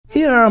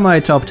Here are my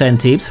top 10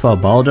 tips for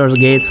Baldur's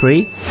Gate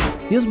 3.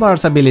 Use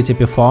Bard's ability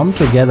Perform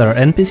to gather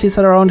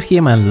NPCs around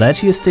him and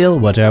let you steal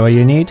whatever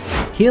you need.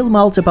 Heal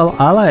multiple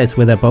allies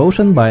with a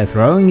potion by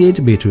throwing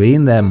it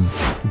between them.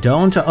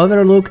 Don't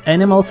overlook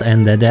animals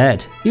and the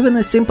dead. Even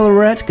a simple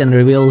rat can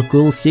reveal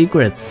cool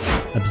secrets.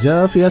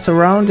 Observe your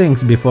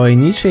surroundings before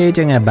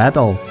initiating a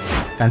battle.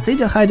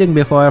 Consider hiding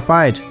before a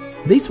fight.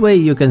 This way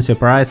you can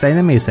surprise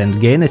enemies and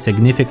gain a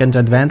significant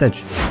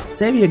advantage.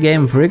 Save your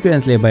game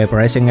frequently by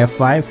pressing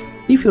F5.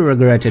 If you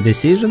regret a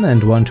decision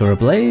and want to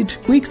replay it,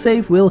 quick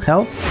save will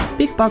help.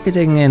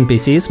 Pickpocketing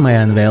NPCs may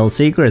unveil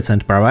secrets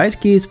and provide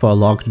keys for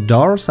locked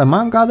doors,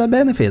 among other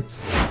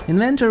benefits.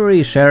 Inventory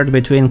is shared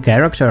between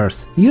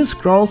characters. Use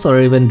scrolls or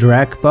even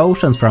drag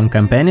potions from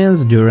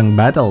companions during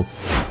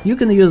battles. You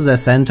can use the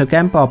Send to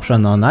Camp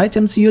option on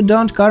items you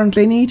don't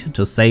currently need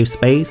to save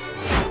space.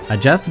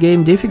 Adjust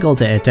game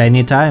difficulty at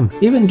any time,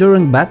 even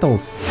during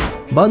battles.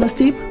 Bonus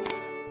tip: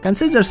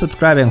 consider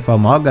subscribing for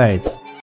more guides.